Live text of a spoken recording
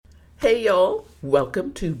Hey y'all,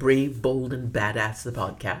 welcome to Brave, Bold, and Badass, the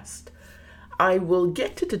podcast. I will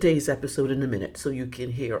get to today's episode in a minute so you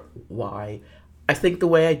can hear why I think the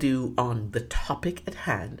way I do on the topic at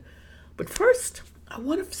hand. But first, I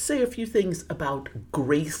want to say a few things about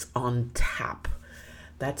Grace on Tap.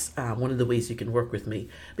 That's one of the ways you can work with me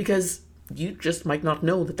because you just might not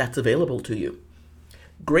know that that's available to you.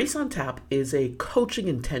 Grace on Tap is a coaching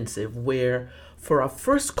intensive where for our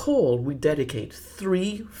first call, we dedicate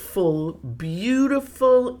 3 full,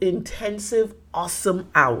 beautiful, intensive, awesome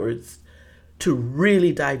hours to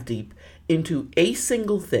really dive deep into a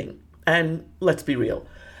single thing. And let's be real,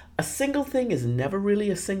 a single thing is never really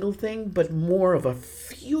a single thing, but more of a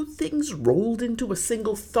few things rolled into a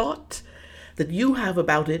single thought that you have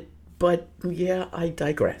about it. But yeah, I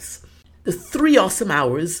digress. The 3 awesome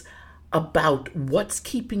hours about what's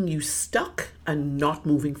keeping you stuck and not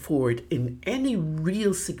moving forward in any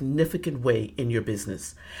real significant way in your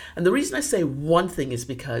business. And the reason I say one thing is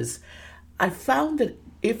because I found that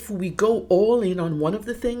if we go all in on one of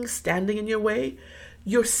the things standing in your way,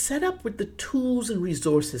 you're set up with the tools and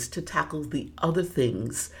resources to tackle the other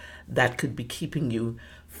things that could be keeping you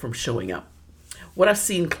from showing up. What I've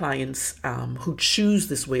seen clients who choose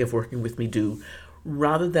this way of working with me do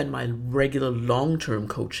rather than my regular long-term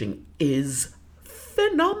coaching is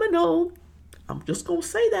phenomenal. I'm just going to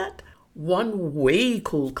say that. One way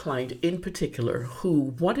cool client in particular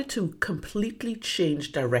who wanted to completely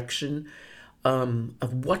change direction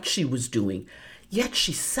of what she was doing, yet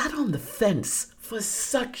she sat on the fence for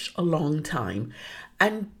such a long time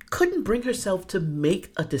and couldn't bring herself to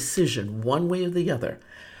make a decision one way or the other.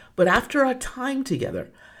 But after our time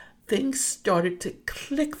together, things started to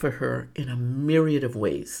click for her in a myriad of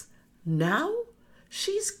ways. Now,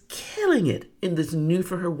 she's killing it in this new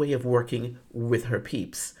for her way of working with her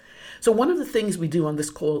peeps. So one of the things we do on this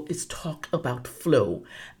call is talk about flow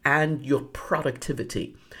and your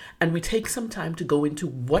productivity. And we take some time to go into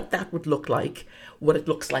what that would look like, what it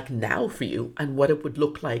looks like now for you, and what it would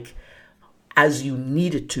look like as you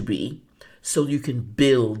need it to be so you can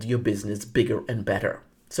build your business bigger and better.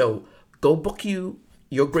 So go book your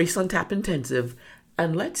Grace on Tap intensive,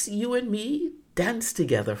 and let's you and me dance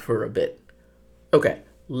together for a bit. Okay,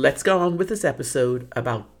 let's go on with this episode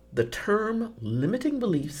about the term limiting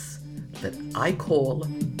beliefs that I call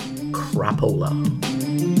crapola.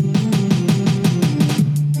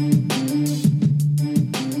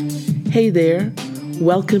 Hey there,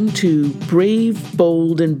 welcome to Brave,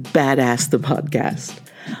 Bold, and Badass, the podcast.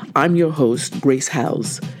 I'm your host, Grace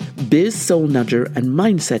Howes, biz soul nudger and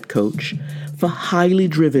mindset coach for highly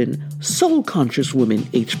driven, soul-conscious women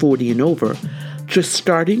age 40 and over, just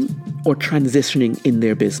starting or transitioning in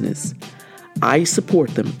their business. I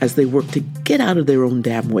support them as they work to get out of their own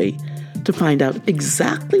damn way, to find out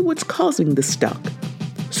exactly what's causing the stuck,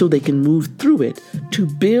 so they can move through it to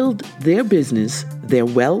build their business, their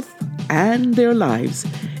wealth, and their lives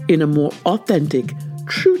in a more authentic,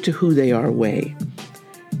 true to who they are way.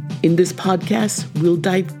 In this podcast, we'll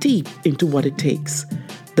dive deep into what it takes,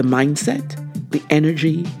 the mindset, the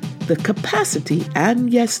energy, the capacity, and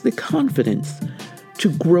yes, the confidence to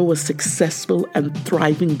grow a successful and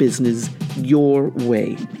thriving business your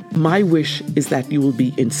way. My wish is that you will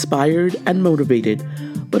be inspired and motivated,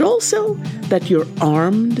 but also that you're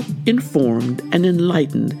armed, informed, and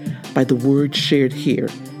enlightened by the words shared here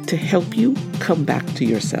to help you come back to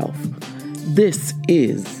yourself. This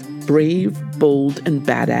is Brave, Bold, and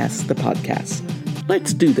Badass, the podcast.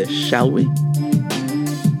 Let's do this, shall we?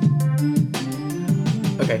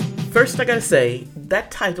 Okay, first I gotta say,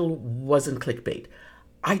 that title wasn't clickbait.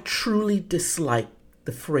 I truly dislike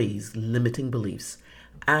the phrase limiting beliefs,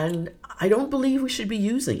 and I don't believe we should be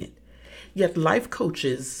using it. Yet life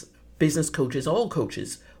coaches, business coaches, all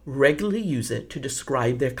coaches regularly use it to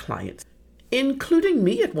describe their clients, including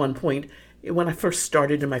me at one point when I first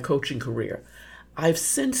started in my coaching career. I've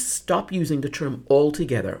since stopped using the term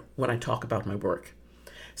altogether when I talk about my work.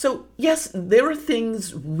 So yes, there are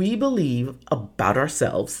things we believe about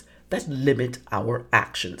ourselves that limit our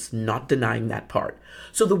actions, not denying that part.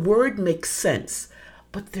 So the word makes sense,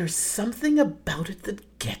 but there's something about it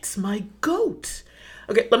that gets my goat.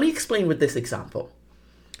 Okay, let me explain with this example.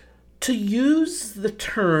 To use the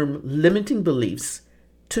term limiting beliefs,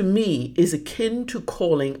 to me, is akin to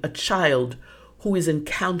calling a child who is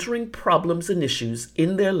encountering problems and issues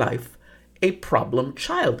in their life a problem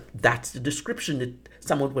child. That's the description that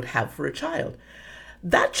someone would have for a child.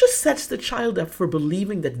 That just sets the child up for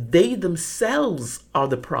believing that they themselves are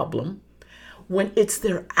the problem, when it's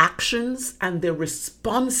their actions and their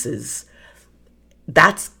responses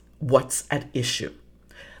that's what's at issue.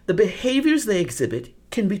 The behaviors they exhibit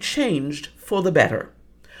can be changed for the better.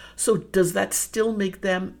 So does that still make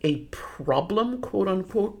them a problem, quote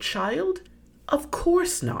unquote, child? Of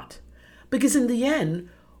course not. Because in the end,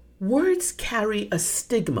 words carry a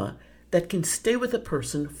stigma that can stay with a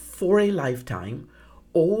person for a lifetime,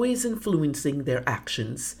 always influencing their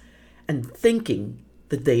actions and thinking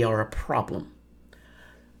that they are a problem.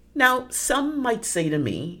 Now, some might say to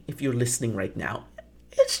me, if you're listening right now,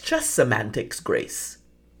 it's just semantics, Grace.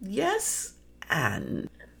 Yes, and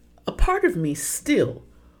a part of me still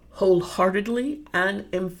wholeheartedly and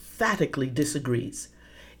emphatically disagrees,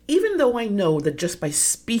 even though I know that just by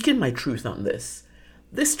speaking my truth on this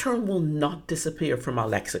term will not disappear from our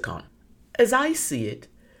lexicon. As I see it,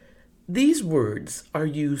 these words are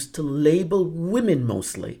used to label women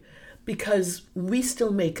mostly because we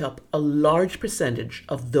still make up a large percentage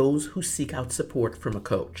of those who seek out support from a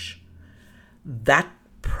coach. That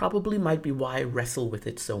probably might be why I wrestle with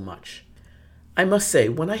it so much. I must say,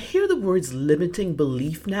 when I hear the words limiting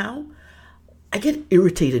belief now, I get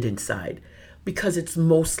irritated inside because it's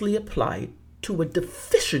mostly applied to a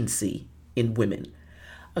deficiency in women.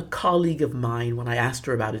 A colleague of mine, when I asked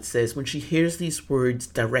her about it, says when she hears these words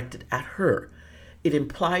directed at her, it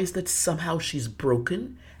implies that somehow she's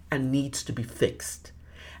broken and needs to be fixed,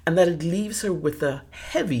 and that it leaves her with a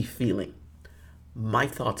heavy feeling. My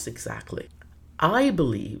thoughts exactly. I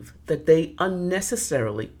believe that they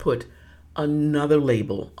unnecessarily put another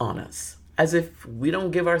label on us, as if we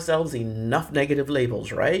don't give ourselves enough negative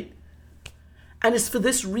labels, right? And it's for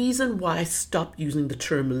this reason why I stopped using the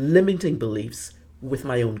term limiting beliefs with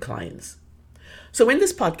my own clients. So in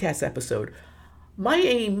this podcast episode, my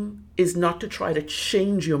aim is not to try to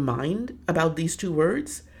change your mind about these two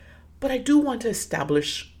words, but I do want to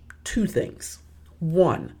establish two things.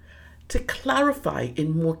 One, to clarify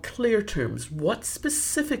in more clear terms what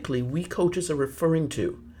specifically we coaches are referring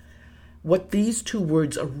to, what these two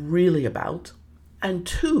words are really about, and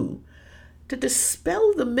two, to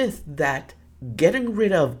dispel the myth that getting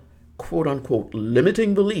rid of quote unquote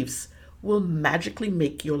limiting beliefs will magically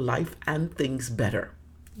make your life and things better.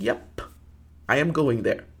 Yep, I am going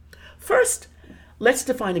there. First, let's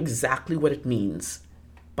define exactly what it means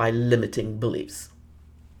by limiting beliefs.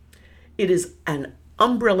 It is an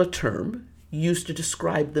umbrella term used to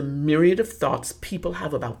describe the myriad of thoughts people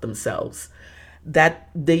have about themselves that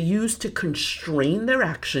they use to constrain their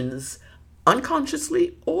actions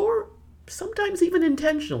unconsciously or sometimes even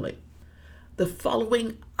intentionally. The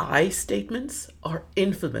following I statements are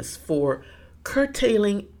infamous for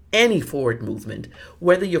curtailing any forward movement,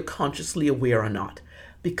 whether you're consciously aware or not,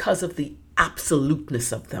 because of the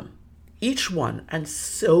absoluteness of them. Each one, and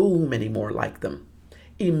so many more like them,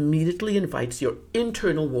 immediately invites your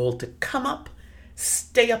internal wall to come up,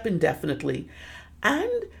 stay up indefinitely,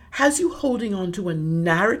 and has you holding on to a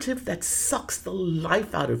narrative that sucks the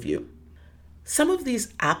life out of you. Some of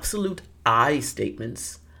these absolute I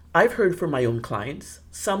statements I've heard from my own clients.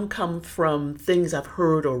 Some come from things I've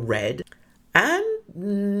heard or read, and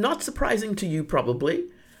not surprising to you probably,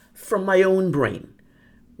 from my own brain,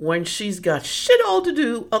 when she's got shit all to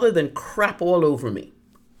do other than crap all over me.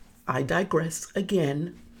 I digress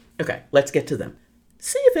again. Okay, let's get to them.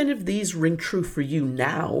 See if any of these ring true for you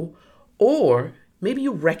now, or maybe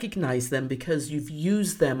you recognize them because you've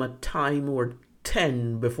used them a time or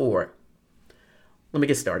 10 before. Let me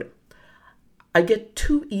get started. I get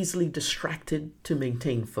too easily distracted to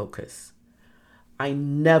maintain focus. I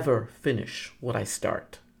never finish what I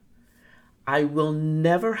start. I will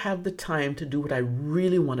never have the time to do what I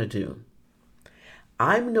really want to do.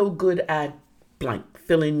 I'm no good at blank.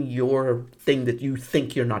 Fill in your thing that you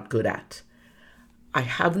think you're not good at. I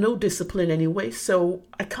have no discipline anyway, so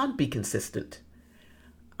I can't be consistent.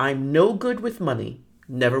 I'm no good with money,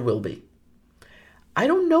 never will be. I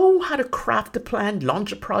don't know how to craft a plan,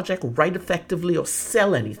 launch a project, write effectively, or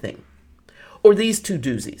sell anything. Or these two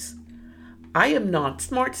doozies. I am not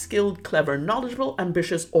smart, skilled, clever, knowledgeable,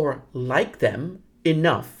 ambitious, or like them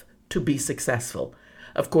enough to be successful.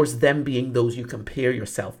 Of course, them being those you compare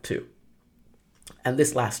yourself to. And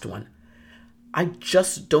this last one. I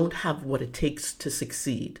just don't have what it takes to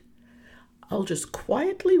succeed. I'll just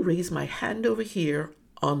quietly raise my hand over here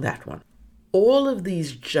on that one. All of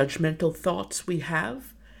these judgmental thoughts we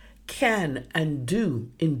have can and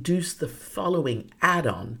do induce the following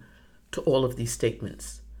add-on to all of these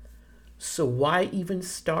statements. So why even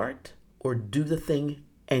start or do the thing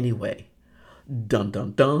anyway? Dun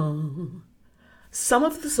dun dun. Some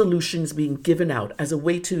of the solutions being given out as a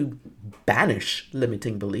way to banish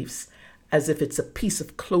limiting beliefs, as if it's a piece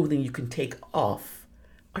of clothing you can take off,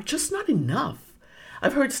 are just not enough.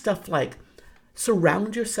 I've heard stuff like,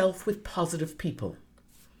 surround yourself with positive people.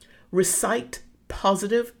 Recite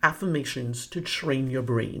positive affirmations to train your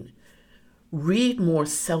brain. Read more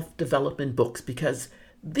self-development books because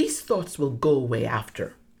these thoughts will go away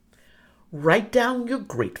after. Write down your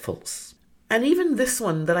gratefuls. And even this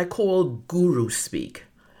one that I call guru speak.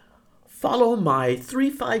 Follow my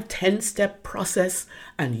 3-5-10 step process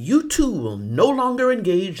and you too will no longer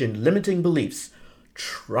engage in limiting beliefs.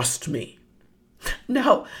 Trust me.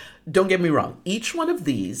 Now, don't get me wrong. Each one of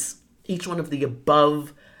the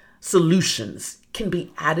above solutions can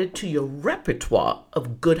be added to your repertoire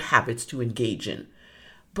of good habits to engage in.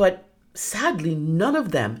 But sadly, none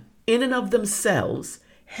of them in and of themselves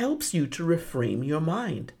helps you to reframe your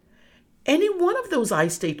mind. Any one of those I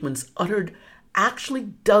statements uttered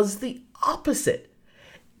actually does the opposite.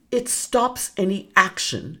 It stops any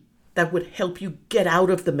action that would help you get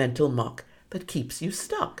out of the mental muck that keeps you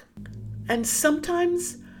stuck. And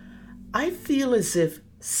sometimes I feel as if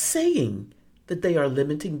saying that they are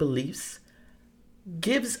limiting beliefs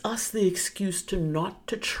gives us the excuse to not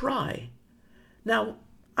to try. Now,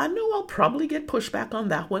 I know I'll probably get pushback on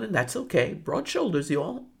that one, and that's okay. Broad shoulders, you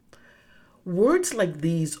all. Words like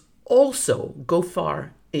these also go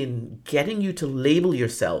far in getting you to label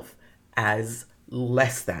yourself as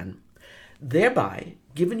less than, thereby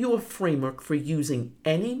giving you a framework for using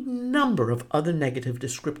any number of other negative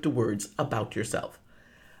descriptive words about yourself.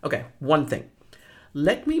 Okay, one thing.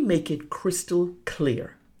 Let me make it crystal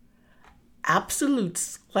clear.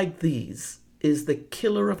 Absolutes like these is the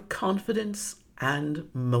killer of confidence and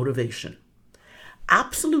motivation.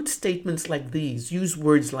 Absolute statements like these use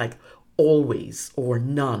words like always or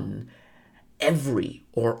none, every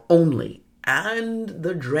or only, and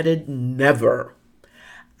the dreaded never.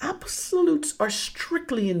 Absolutes are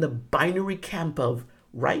strictly in the binary camp of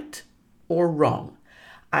right or wrong.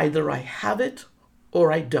 Either I have it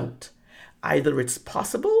or I don't. Either it's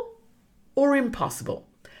possible or impossible.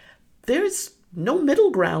 There's no middle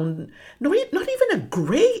ground, not even a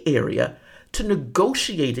gray area to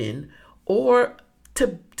negotiate in or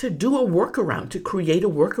to do a workaround, to create a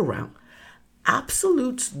workaround.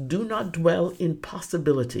 Absolutes do not dwell in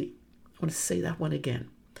possibility. I want to say that one again.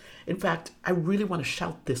 In fact, I really want to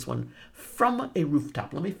shout this one from a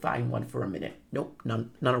rooftop. Let me find one for a minute. Nope,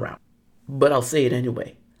 none around. But I'll say it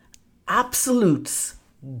anyway. Absolutes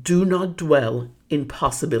do not dwell in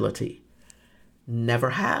possibility.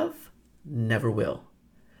 Never have, never will.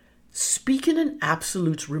 Speaking in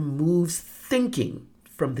absolutes removes thinking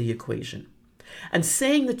from the equation. And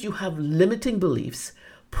saying that you have limiting beliefs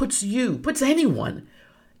puts anyone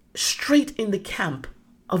straight in the camp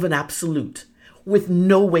of an absolute with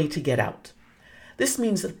no way to get out. This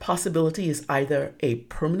means that possibility is either a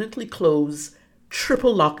permanently closed,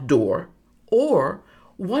 triple locked door or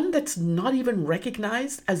one that's not even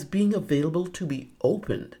recognized as being available to be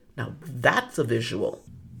opened. Now that's a visual.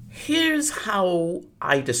 Here's how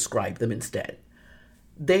I describe them instead.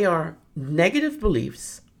 They are negative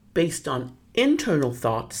beliefs based on internal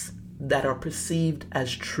thoughts that are perceived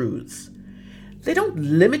as truths. They don't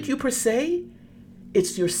limit you per se.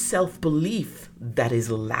 It's your self-belief that is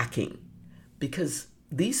lacking because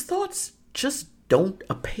these thoughts just don't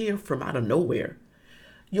appear from out of nowhere.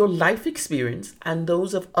 Your life experience and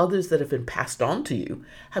those of others that have been passed on to you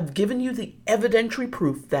have given you the evidentiary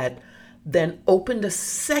proof that then opened a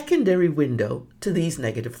secondary window to these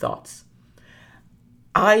negative thoughts.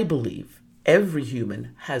 I believe every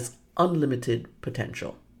human has unlimited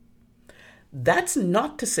potential. That's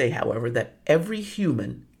not to say, however, that every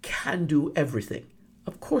human can do everything.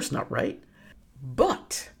 Of course not, right?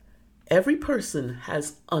 But every person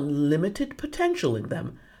has unlimited potential in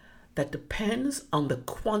them that depends on the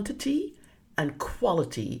quantity and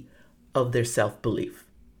quality of their self-belief.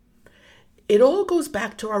 It all goes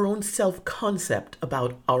back to our own self-concept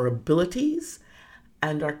about our abilities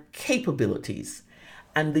and our capabilities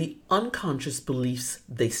and the unconscious beliefs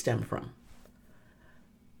they stem from.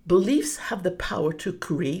 Beliefs have the power to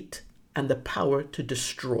create and the power to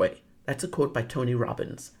destroy. That's a quote by Tony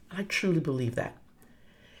Robbins. I truly believe that.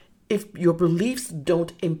 If your beliefs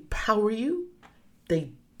don't empower you, they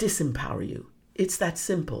disempower you. It's that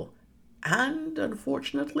simple. And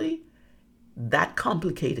unfortunately, that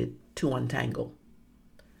complicated to untangle.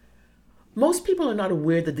 Most people are not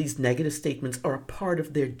aware that these negative statements are a part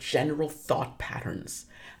of their general thought patterns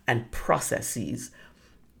and processes,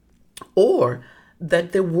 or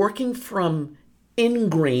that they're working from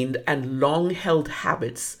ingrained and long-held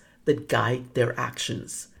habits that guide their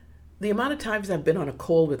actions. The amount of times I've been on a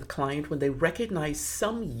call with a client when they recognize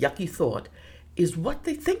some yucky thought is what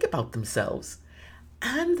they think about themselves,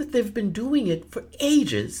 and that they've been doing it for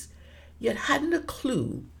ages, yet hadn't a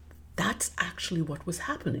clue that's actually what was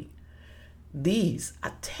happening. These,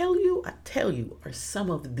 I tell you, are some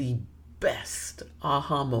of the best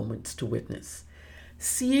aha moments to witness.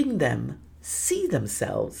 Seeing them see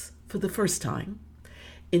themselves for the first time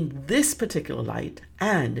in this particular light,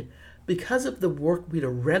 and because of the work we'd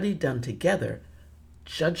already done together,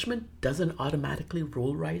 judgment doesn't automatically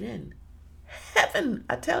roll right in. Heaven,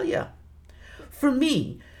 I tell you. For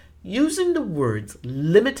me, using the words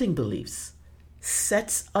limiting beliefs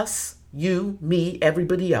sets us, you, me,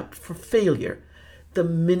 everybody up for failure the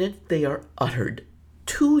minute they are uttered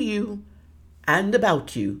to you and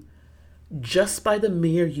about you just by the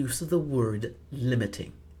mere use of the word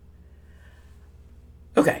limiting.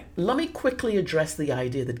 Okay, let me quickly address the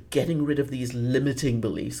idea that getting rid of these limiting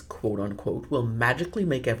beliefs, quote unquote, will magically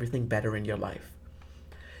make everything better in your life.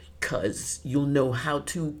 Because you'll know how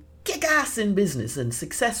to kick ass in business and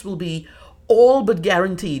success will be all but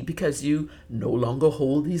guaranteed because you no longer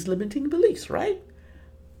hold these limiting beliefs, right?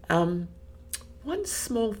 One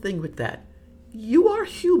small thing with that, you are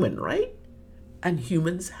human, right? And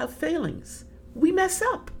humans have failings. We mess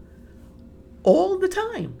up all the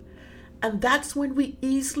time. And that's when we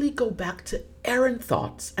easily go back to errant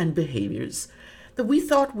thoughts and behaviors that we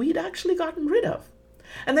thought we'd actually gotten rid of.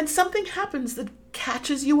 And then something happens that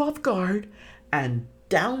catches you off guard, and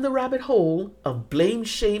down the rabbit hole of blame,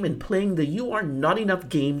 shame, and playing the you are not enough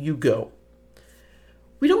game you go.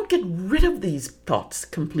 We don't get rid of these thoughts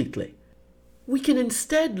completely. We can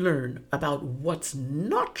instead learn about what's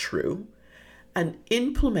not true and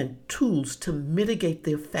implement tools to mitigate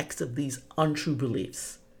the effects of these untrue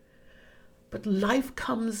beliefs. But life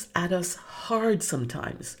comes at us hard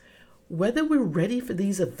sometimes, whether we're ready for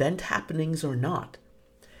these event happenings or not.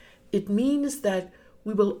 It means that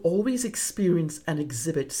we will always experience and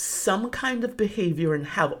exhibit some kind of behavior and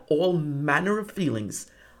have all manner of feelings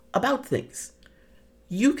about things.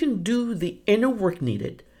 You can do the inner work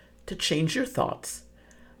needed to change your thoughts,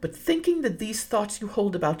 but thinking that these thoughts you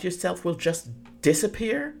hold about yourself will just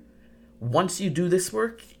disappear once you do this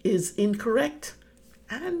work is incorrect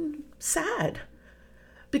and sad,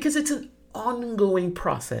 because it's an ongoing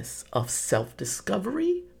process of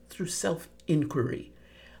self-discovery through self-inquiry,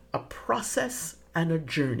 a process and a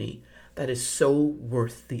journey that is so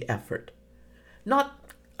worth the effort. Not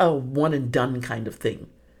a one and done kind of thing,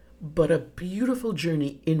 but a beautiful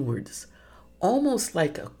journey inwards, almost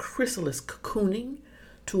like a chrysalis cocooning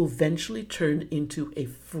to eventually turn into a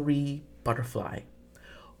free butterfly.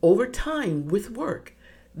 Over time, with work,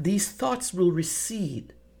 these thoughts will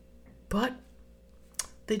recede, but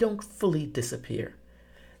they don't fully disappear.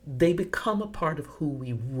 They become a part of who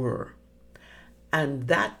we were. And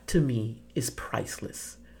that, to me, is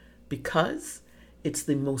priceless, because it's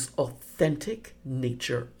the most authentic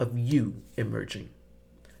nature of you emerging.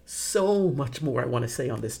 So much more I want to say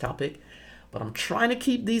on this topic, but I'm trying to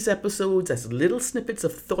keep these episodes as little snippets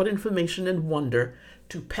of thought, information, and wonder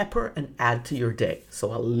to pepper and add to your day.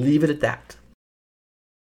 So I'll leave it at that.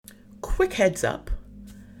 Quick heads up,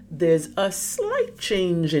 there's a slight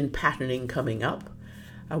change in patterning coming up.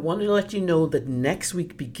 I wanted to let you know that next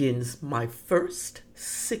week begins my first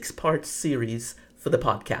 6-part series for the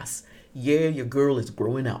podcast. Yeah, your girl is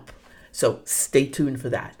growing up. So stay tuned for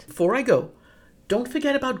that. Before I go, don't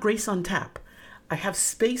forget about Grace on Tap. I have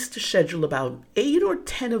space to schedule about 8 or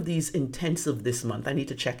 10 of these intensive this month. I need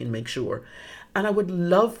to check and make sure. And I would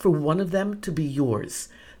love for one of them to be yours.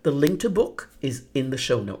 The link to book is in the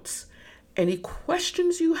show notes. Any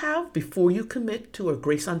questions you have before you commit to a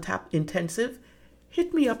Grace on Tap intensive,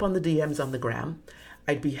 hit me up on the DMs on the gram.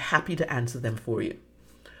 I'd be happy to answer them for you.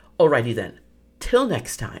 Alrighty then, till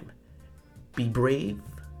next time, be brave,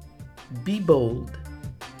 be bold,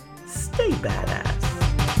 stay badass.